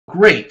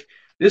Great.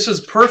 This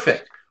is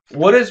perfect.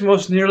 What is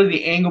most nearly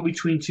the angle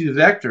between two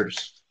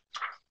vectors?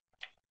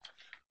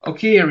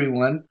 Okay,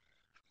 everyone.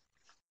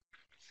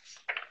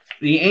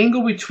 The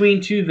angle between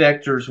two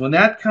vectors, when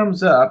that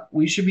comes up,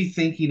 we should be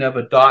thinking of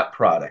a dot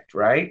product,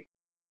 right?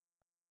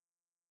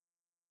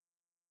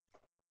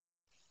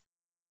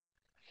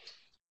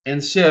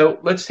 And so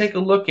let's take a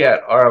look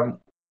at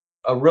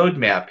a road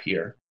map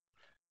here.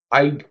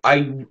 I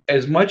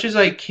as much as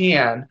I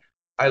can,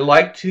 I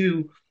like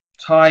to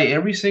tie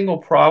every single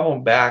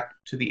problem back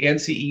to the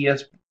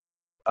NCES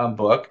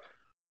book.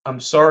 I'm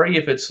sorry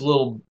if it's a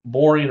little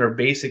boring or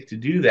basic to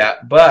do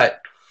that,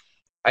 but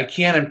I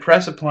can't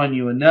impress upon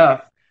you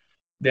enough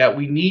that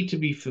we need to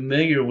be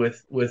familiar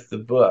with the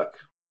book.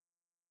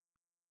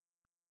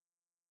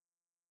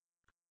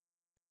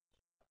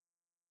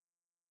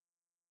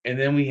 And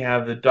then we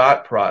have the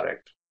dot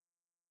product.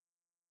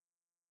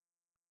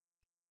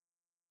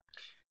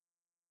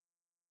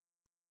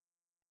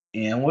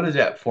 And what does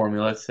that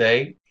formula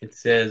say? It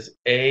says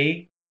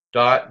A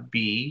dot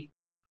B,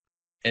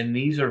 and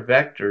these are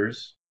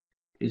vectors,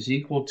 is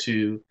equal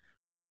to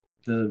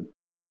the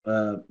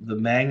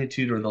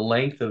magnitude or the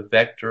length of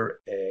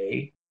vector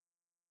A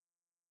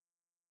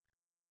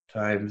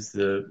times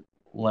the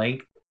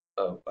length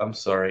of,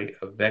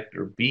 of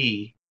vector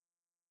B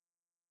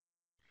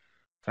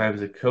times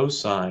the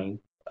cosine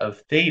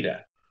of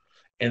theta.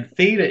 And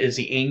theta is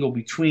the angle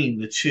between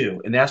the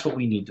two, and that's what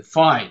we need to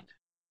find.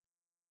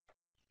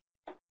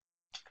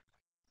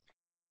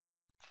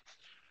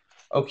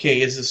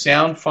 Okay, is the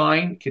sound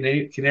fine?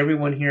 Can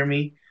everyone hear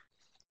me?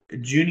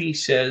 Junie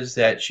says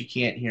that she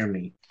can't hear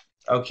me.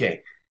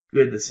 Okay,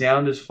 good. The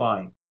sound is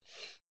fine.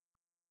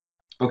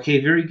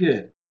 Okay, very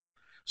good.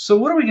 So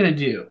what are we going to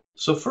do?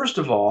 So first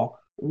of all,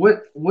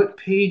 what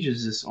page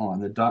is this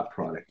on, the dot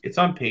product? It's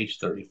on page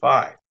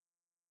 35.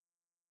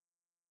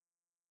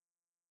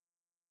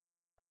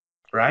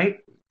 Right?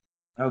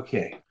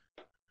 Okay.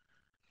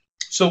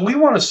 So we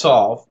want to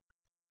solve,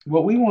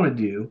 what we want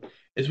to do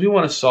is we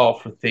want to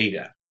solve for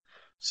theta.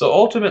 So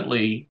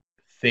ultimately,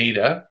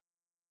 theta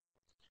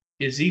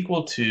is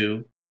equal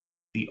to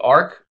the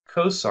arc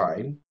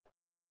cosine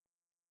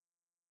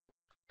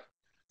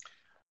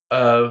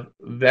of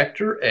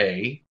vector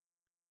A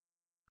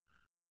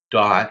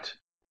dot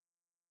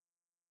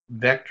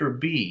vector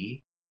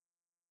B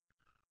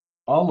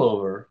all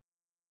over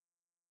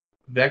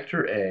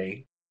vector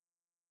A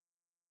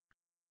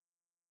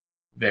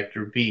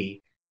vector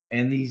B.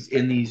 And these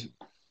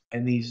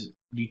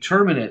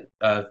determinate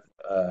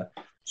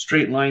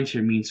straight lines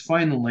here means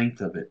find the length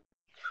of it.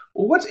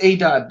 Well, what's A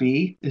dot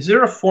B? Is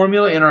there a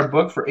formula in our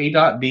book for A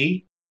dot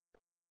B?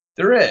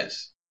 There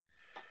is.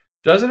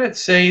 Doesn't it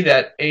say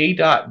that A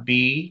dot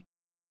B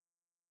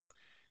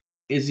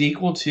is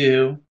equal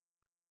to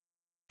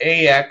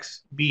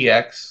AX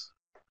BX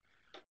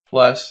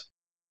plus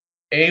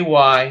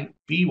AY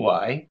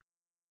BY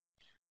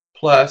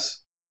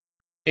plus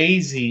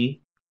AZ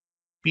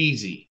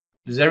BZ?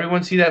 Does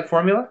everyone see that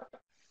formula?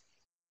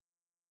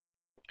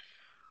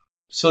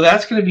 So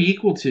that's going to be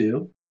equal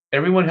to,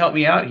 everyone help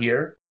me out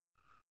here,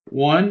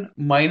 1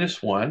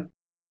 minus 1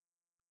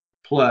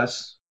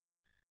 plus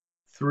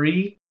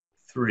 3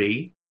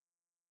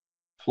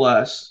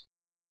 plus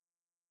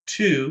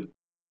 2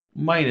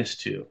 minus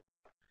 2.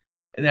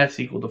 And that's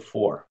equal to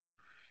 4.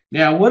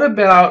 Now, what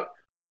about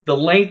the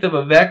length of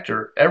a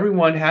vector?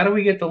 Everyone, how do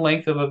we get the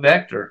length of a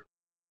vector?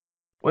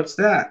 What's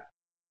that?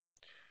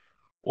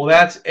 Well,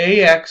 that's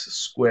AX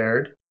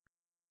squared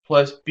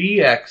plus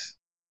BX,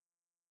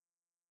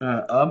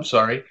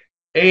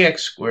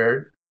 AX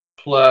squared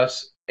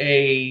plus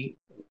AY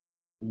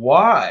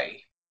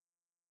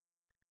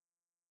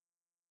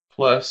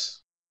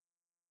plus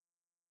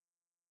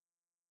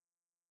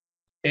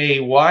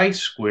AY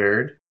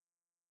squared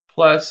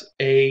plus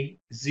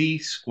AZ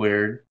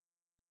squared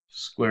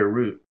square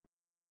root.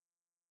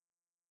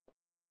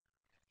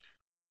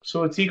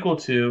 So it's equal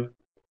to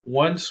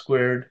 1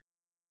 squared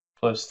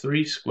plus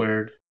 3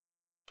 squared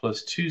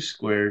plus 2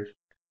 squared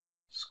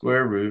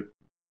square root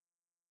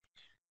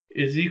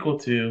is equal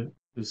to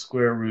the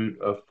square root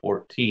of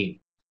 14.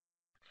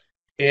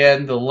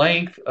 And the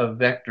length of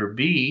vector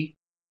B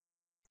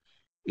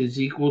is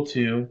equal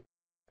to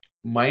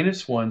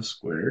minus 1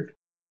 squared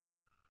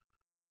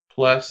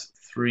plus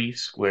 3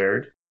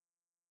 squared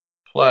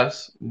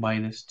plus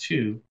minus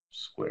 2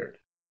 squared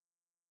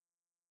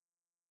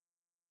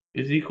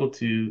is equal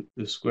to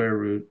the square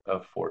root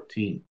of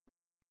 14.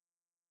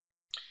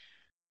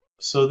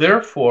 So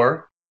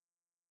therefore,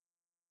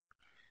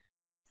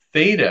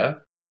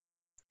 theta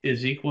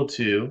is equal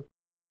to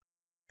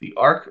the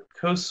arc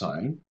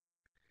cosine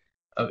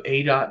of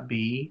A dot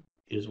B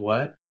is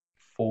what?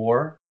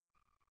 4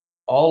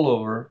 all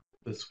over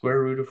the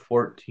square root of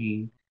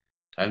 14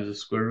 times the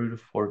square root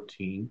of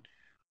 14,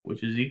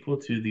 which is equal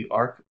to the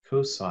arc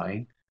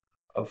cosine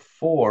of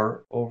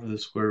 4 over the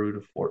square root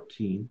of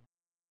 14,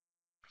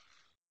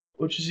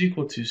 which is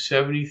equal to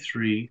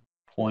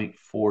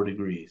 73.4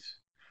 degrees.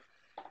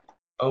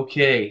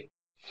 Okay,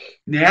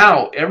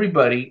 now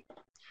everybody,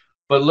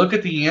 but look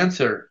at the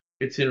answer.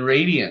 It's in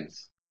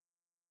radians.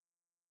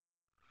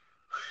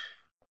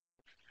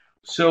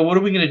 So what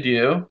are we going to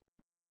do?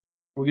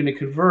 We're going to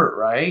convert,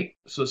 right?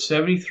 So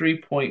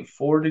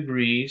 73.4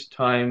 degrees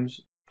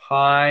times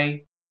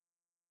pi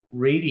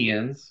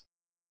radians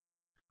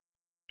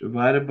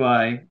divided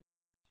by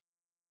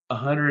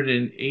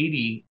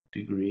 180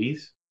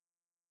 degrees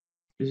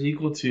is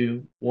equal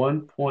to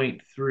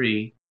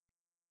 1.3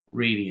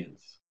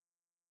 radians.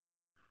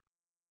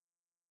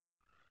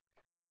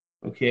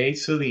 Okay,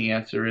 so the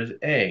answer is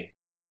A.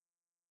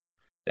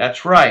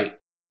 That's right.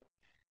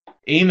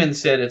 Eamon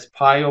said it's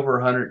pi over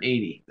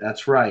 180.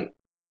 That's right.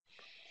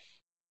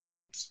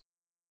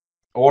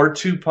 Or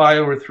 2 pi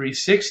over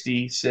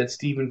 360, said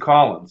Stephen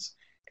Collins.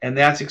 And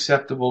that's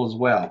acceptable as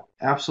well.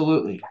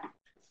 Absolutely.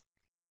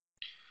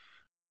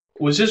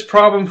 Was this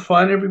problem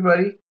fun,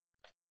 everybody?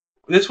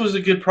 This was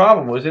a good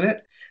problem, wasn't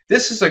it?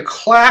 This is a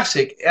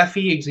classic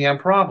FE exam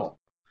problem.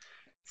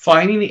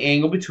 Finding the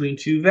angle between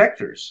two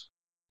vectors.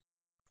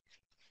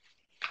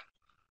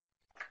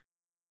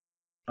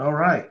 All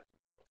right.